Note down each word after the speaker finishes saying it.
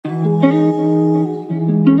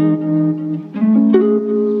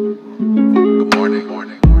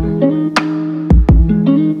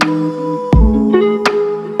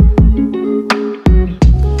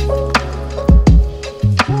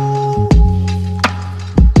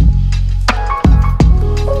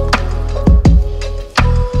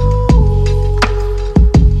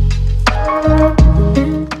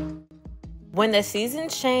As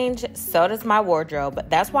seasons change, so does my wardrobe.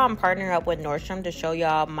 That's why I'm partnering up with Nordstrom to show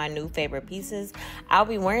y'all my new favorite pieces I'll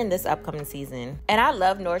be wearing this upcoming season. And I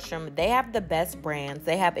love Nordstrom. They have the best brands.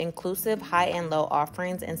 They have inclusive high and low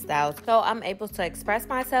offerings and styles, so I'm able to express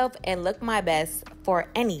myself and look my best for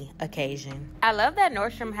any occasion. I love that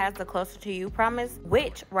Nordstrom has the Closer to You promise,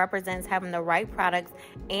 which represents having the right products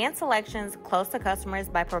and selections close to customers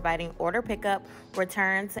by providing order pickup,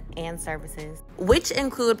 returns, and services, which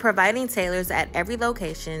include providing tailors at every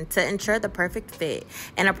location to ensure the perfect fit,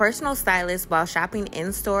 and a personal stylist while shopping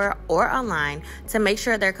in-store or online to make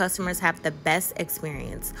sure their customers have the best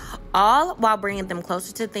experience, all while bringing them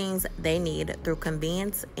closer to things they need through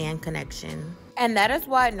convenience and connection. And that is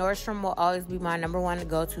why Nordstrom will always be my number one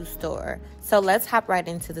go-to store. So let's hop right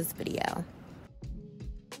into this video.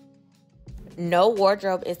 No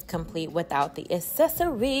wardrobe is complete without the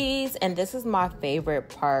accessories, and this is my favorite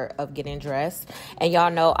part of getting dressed. And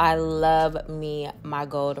y'all know I love me my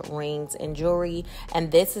gold rings and jewelry,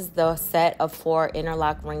 and this is the set of 4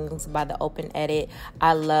 interlock rings by the Open Edit.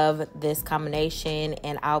 I love this combination,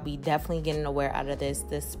 and I'll be definitely getting a wear out of this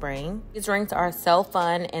spring. These rings are so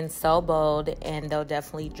fun and so bold, and they'll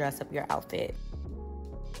definitely dress up your outfit.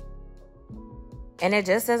 And it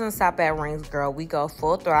just doesn't stop at rings, girl. We go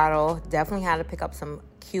full throttle. Definitely had to pick up some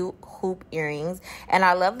cute hoop earrings. And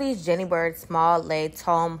I love these Jenny Bird small lead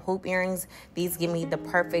tome hoop earrings. These give me the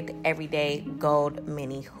perfect everyday gold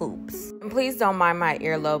mini hoops. And please don't mind my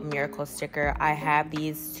earlobe miracle sticker. I have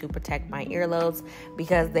these to protect my earlobes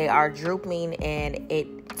because they are drooping and it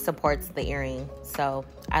supports the earring. So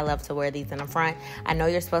I love to wear these in the front. I know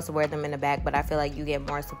you're supposed to wear them in the back, but I feel like you get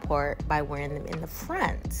more support by wearing them in the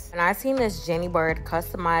front. And I seen this Jenny Bird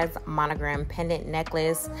customized monogram pendant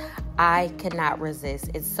necklace. I could not resist.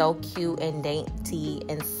 It's so cute and dainty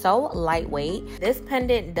and so lightweight. This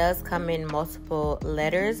pendant does come in multiple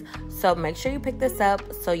letters, so make sure you pick this up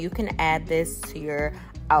so you can add this to your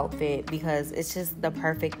outfit because it's just the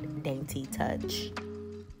perfect dainty touch.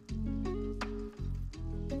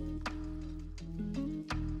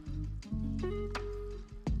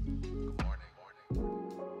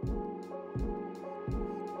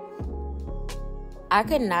 I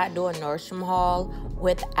could not do a Nordstrom haul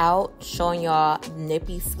without showing y'all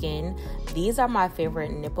nippy skin. These are my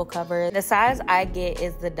favorite nipple covers. The size I get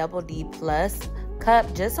is the double D plus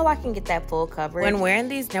cup, just so I can get that full coverage. When wearing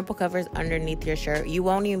these nipple covers underneath your shirt, you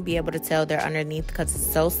won't even be able to tell they're underneath because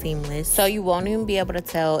it's so seamless. So you won't even be able to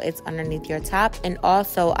tell it's underneath your top. And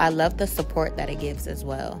also, I love the support that it gives as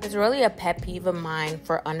well. It's really a pet peeve of mine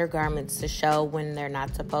for undergarments to show when they're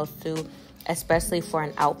not supposed to, especially for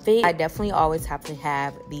an outfit. I definitely always have to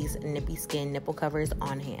have these nippy skin nipple covers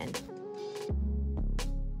on hand.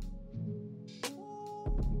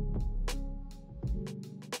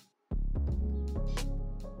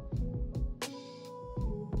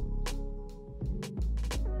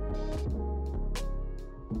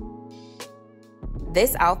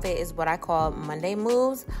 This outfit is what I call Monday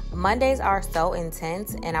moves. Mondays are so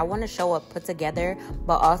intense and I want to show up put together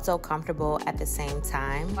but also comfortable at the same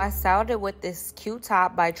time. I styled it with this cute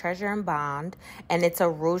top by Treasure & Bond, and it's a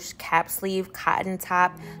ruched cap sleeve cotton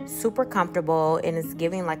top, super comfortable, and it's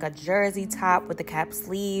giving like a jersey top with the cap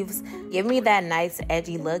sleeves. Give me that nice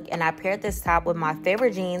edgy look, and I paired this top with my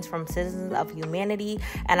favorite jeans from Citizens of Humanity,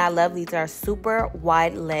 and I love these are super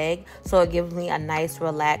wide leg, so it gives me a nice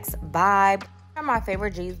relaxed vibe. Are my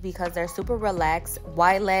favorite jeans because they're super relaxed,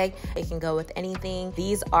 wide leg. It can go with anything.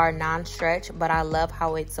 These are non-stretch, but I love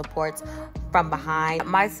how it supports from behind.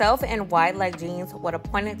 Myself and wide leg jeans with a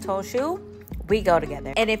pointed toe shoe, we go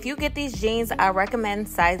together. And if you get these jeans, I recommend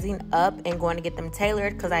sizing up and going to get them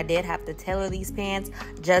tailored because I did have to tailor these pants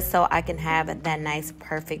just so I can have that nice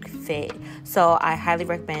perfect fit. So I highly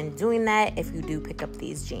recommend doing that if you do pick up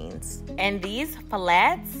these jeans. And these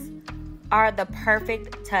flats are the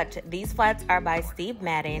perfect touch. These flats are by Steve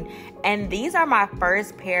Madden, and these are my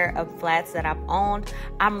first pair of flats that I've owned.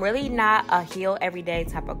 I'm really not a heel everyday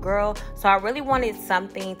type of girl, so I really wanted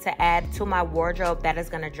something to add to my wardrobe that is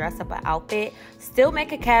gonna dress up an outfit, still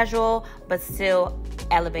make it casual, but still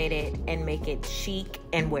elevate it and make it chic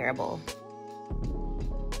and wearable.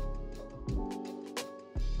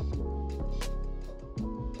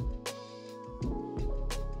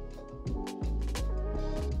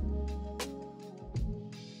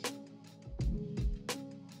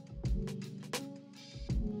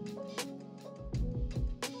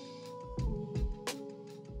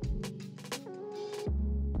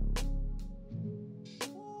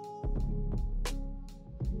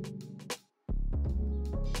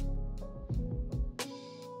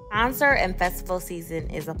 Concert and festival season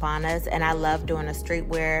is upon us, and I love doing a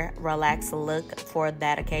streetwear relaxed look for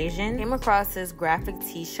that occasion. Came across this graphic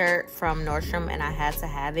t-shirt from Nordstrom, and I had to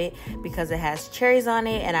have it because it has cherries on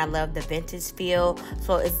it, and I love the vintage feel,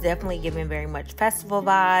 so it's definitely giving very much festival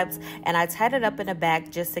vibes. And I tied it up in the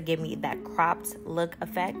back just to give me that cropped look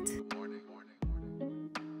effect.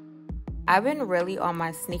 I've been really on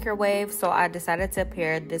my sneaker wave, so I decided to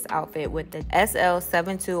pair this outfit with the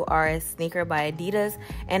SL72RS sneaker by Adidas.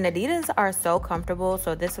 And Adidas are so comfortable,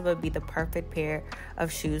 so this would be the perfect pair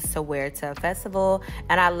of shoes to wear to a festival.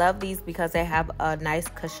 And I love these because they have a nice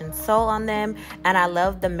cushioned sole on them. And I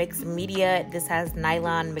love the mixed media. This has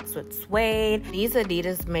nylon mixed with suede. These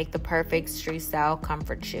Adidas make the perfect street style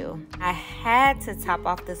comfort shoe. I had to top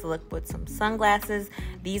off this look with some sunglasses.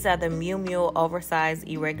 These are the Miu Miu oversized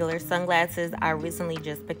irregular sunglasses. I recently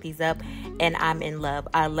just picked these up and I'm in love.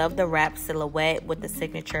 I love the wrap silhouette with the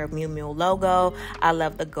signature Miu Miu logo. I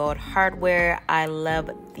love the gold hardware. I love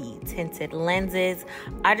the tinted lenses.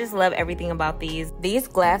 I just love everything about these. These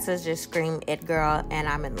glasses just scream it girl, and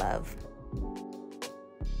I'm in love.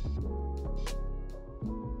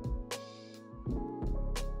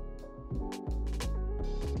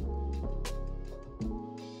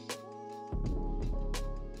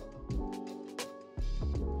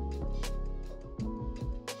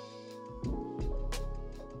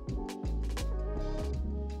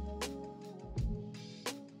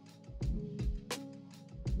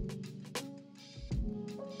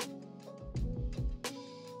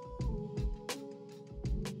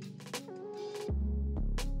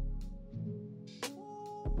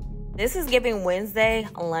 This is giving Wednesday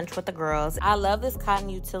lunch with the girls. I love this cotton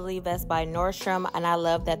utility vest by Nordstrom, and I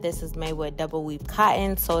love that this is made with double weave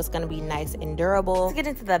cotton, so it's gonna be nice and durable. Let's get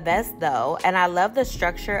into the vest though, and I love the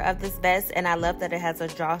structure of this vest, and I love that it has a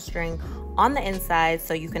drawstring on the inside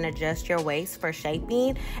so you can adjust your waist for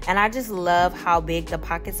shaping. And I just love how big the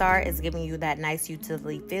pockets are. It's giving you that nice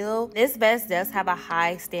utility feel. This vest does have a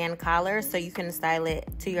high stand collar so you can style it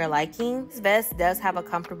to your liking. This vest does have a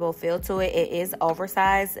comfortable feel to it. It is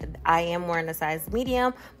oversized. I am wearing a size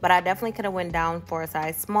medium, but I definitely could have went down for a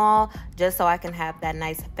size small just so I can have that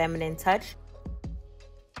nice feminine touch.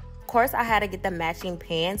 Of course, I had to get the matching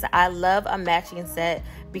pants. I love a matching set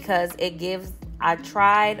because it gives, I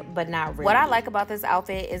tried, but not really. What I like about this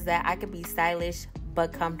outfit is that I could be stylish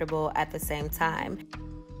but comfortable at the same time.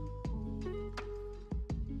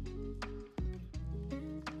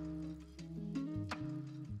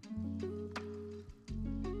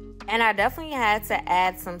 And I definitely had to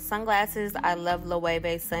add some sunglasses. I love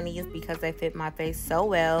Loewe Sunnies because they fit my face so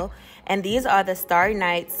well. And these are the Starry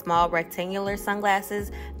Night small rectangular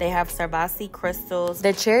sunglasses. They have Swarovski crystals.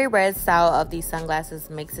 The cherry red style of these sunglasses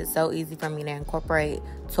makes it so easy for me to incorporate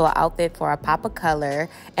to an outfit for a pop of color.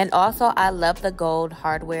 And also, I love the gold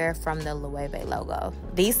hardware from the Loewe logo.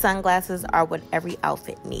 These sunglasses are what every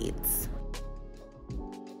outfit needs.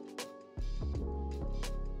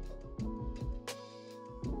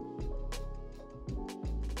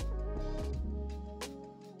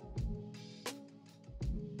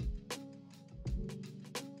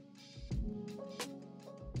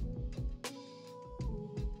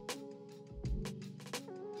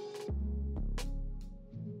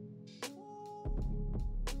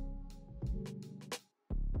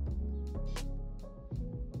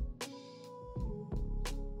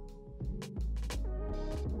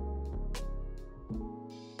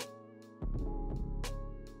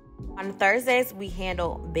 On Thursdays, we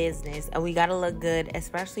handle business and we gotta look good,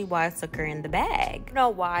 especially while securing the bag. I don't know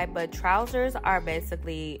why, but trousers are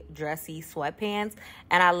basically dressy sweatpants,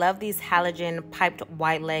 and I love these halogen piped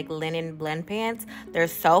white leg linen blend pants. They're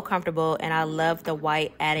so comfortable, and I love the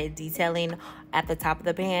white added detailing at the top of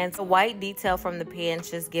the pants. The white detail from the pants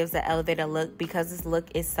just gives an elevated look because this look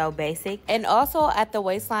is so basic. And also at the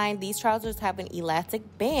waistline, these trousers have an elastic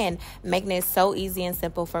band, making it so easy and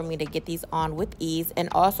simple for me to get these on with ease. And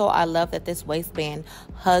also I love that this waistband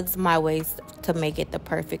hugs my waist to make it the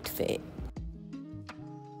perfect fit.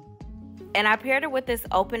 And I paired it with this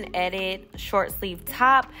open-ended short sleeve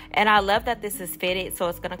top, and I love that this is fitted so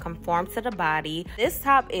it's going to conform to the body. This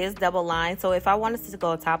top is double lined, so if I wanted to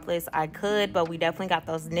go topless I could, but we definitely got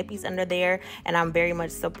those nippies under there and I'm very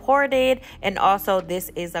much supported. And also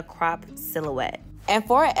this is a crop silhouette. And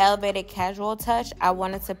for an elevated casual touch, I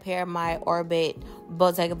wanted to pair my Orbit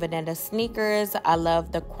Bottega Veneta sneakers. I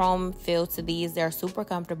love the chrome feel to these. They're super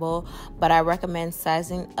comfortable, but I recommend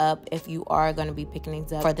sizing up if you are going to be picking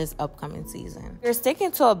these up for this upcoming season. If you're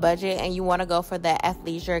sticking to a budget and you want to go for that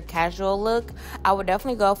athleisure casual look, I would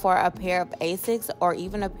definitely go for a pair of Asics or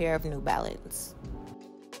even a pair of New Balance.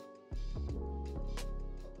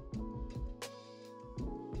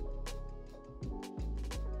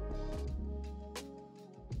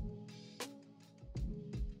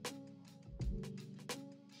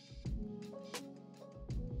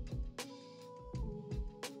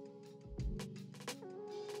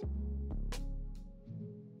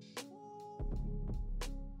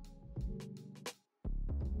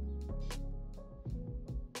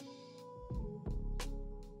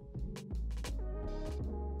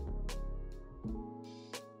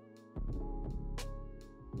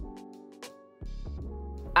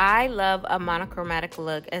 I love a monochromatic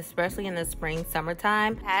look, especially in the spring,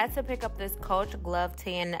 summertime. I had to pick up this Coach Glove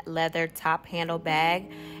Tan leather top handle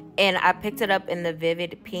bag, and I picked it up in the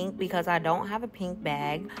vivid pink because I don't have a pink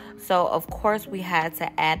bag. So of course we had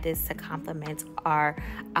to add this to complement our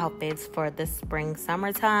outfits for the spring,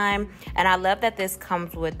 summertime. And I love that this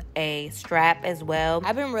comes with a strap as well.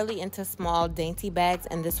 I've been really into small dainty bags,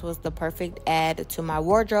 and this was the perfect add to my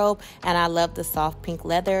wardrobe. And I love the soft pink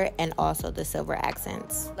leather and also the silver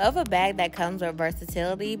accents. Love a bag that comes with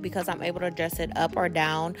versatility because I'm able to dress it up or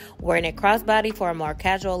down, wearing it crossbody for a more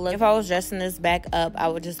casual look. If I was dressing this bag up, I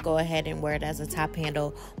would just go ahead and wear it as a top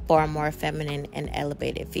handle for a more feminine and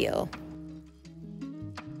elevated feel.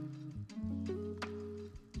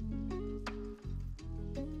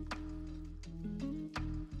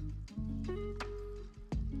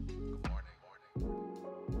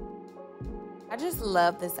 I just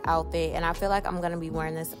love this outfit, and I feel like I'm going to be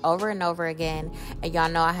wearing this over and over again. And y'all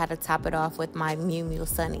know I had to top it off with my Miu Miu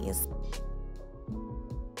Sunnies.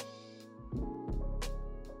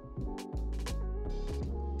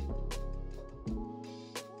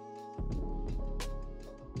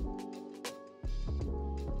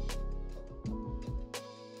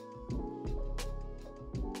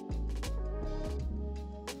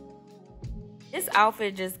 This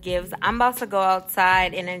outfit just gives, I'm about to go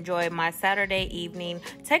outside and enjoy my Saturday evening,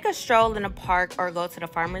 take a stroll in a park or go to the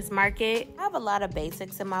farmer's market. I have a lot of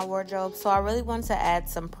basics in my wardrobe, so I really want to add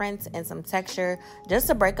some prints and some texture just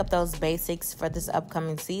to break up those basics for this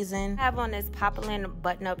upcoming season. I have on this poplin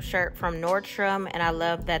button-up shirt from Nordstrom, and I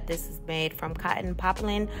love that this is made from cotton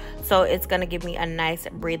poplin, so it's going to give me a nice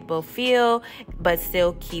breathable feel but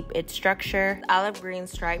still keep its structure. The olive green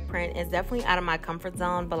stripe print is definitely out of my comfort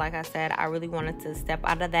zone, but like I said, I really wanted to step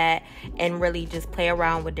out of that and really just play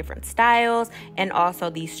around with different styles. And also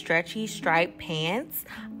these stretchy striped pants,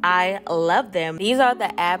 I love them. These are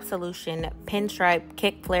the Absolution pinstripe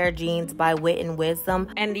kick flare jeans by Wit and Wisdom,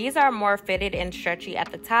 and these are more fitted and stretchy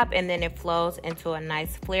at the top, and then it flows into a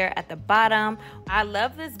nice flare at the bottom. I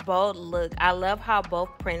love this bold look. I love how both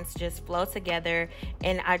prints just flow together,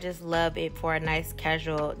 and I just love it for a nice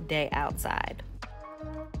casual day outside.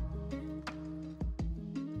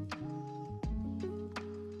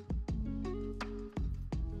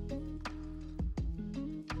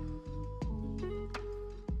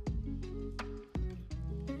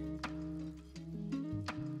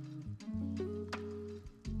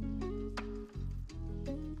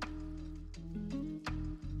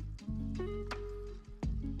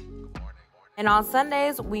 And on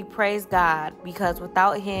Sundays, we praise God because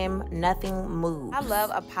without him, nothing moves. I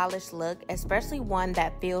love a polished look, especially one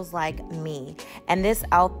that feels like me. And this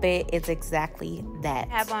outfit is exactly that.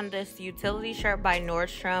 I have on this utility shirt by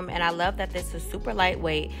Nordstrom, and I love that this is super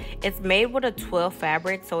lightweight. It's made with a twill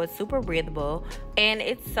fabric, so it's super breathable. And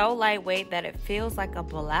it's so lightweight that it feels like a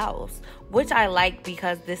blouse, which I like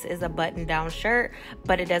because this is a button-down shirt,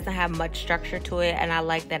 but it doesn't have much structure to it, and I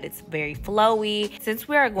like that it's very flowy. Since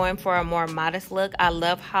we are going for a more modest look, I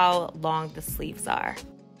love how long the sleeves are.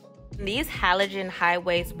 These halogen high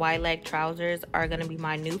waist wide leg trousers are going to be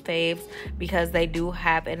my new faves because they do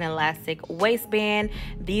have an elastic waistband.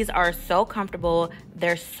 These are so comfortable.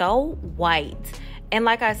 They're so white. And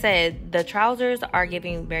like I said, the trousers are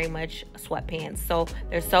giving very much sweatpants. So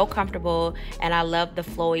they're so comfortable, and I love the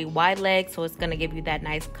flowy wide legs, so it's going to give you that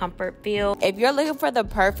nice comfort feel. If you're looking for the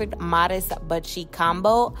perfect modest but chic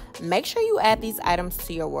combo, make sure you add these items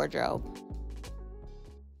to your wardrobe.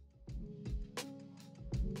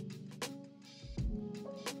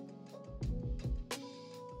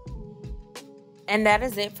 And that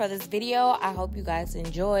is it for this video. I hope you guys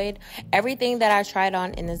enjoyed. Everything that I tried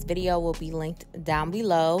on in this video will be linked down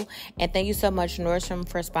below. And thank you so much, Nordstrom,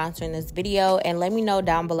 for sponsoring this video. And let me know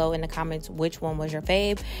down below in the comments which one was your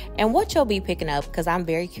fave and what you'll be picking up, because I'm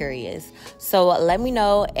very curious. So let me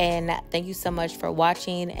know, and thank you so much for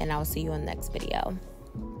watching, and I'll see you in the next video.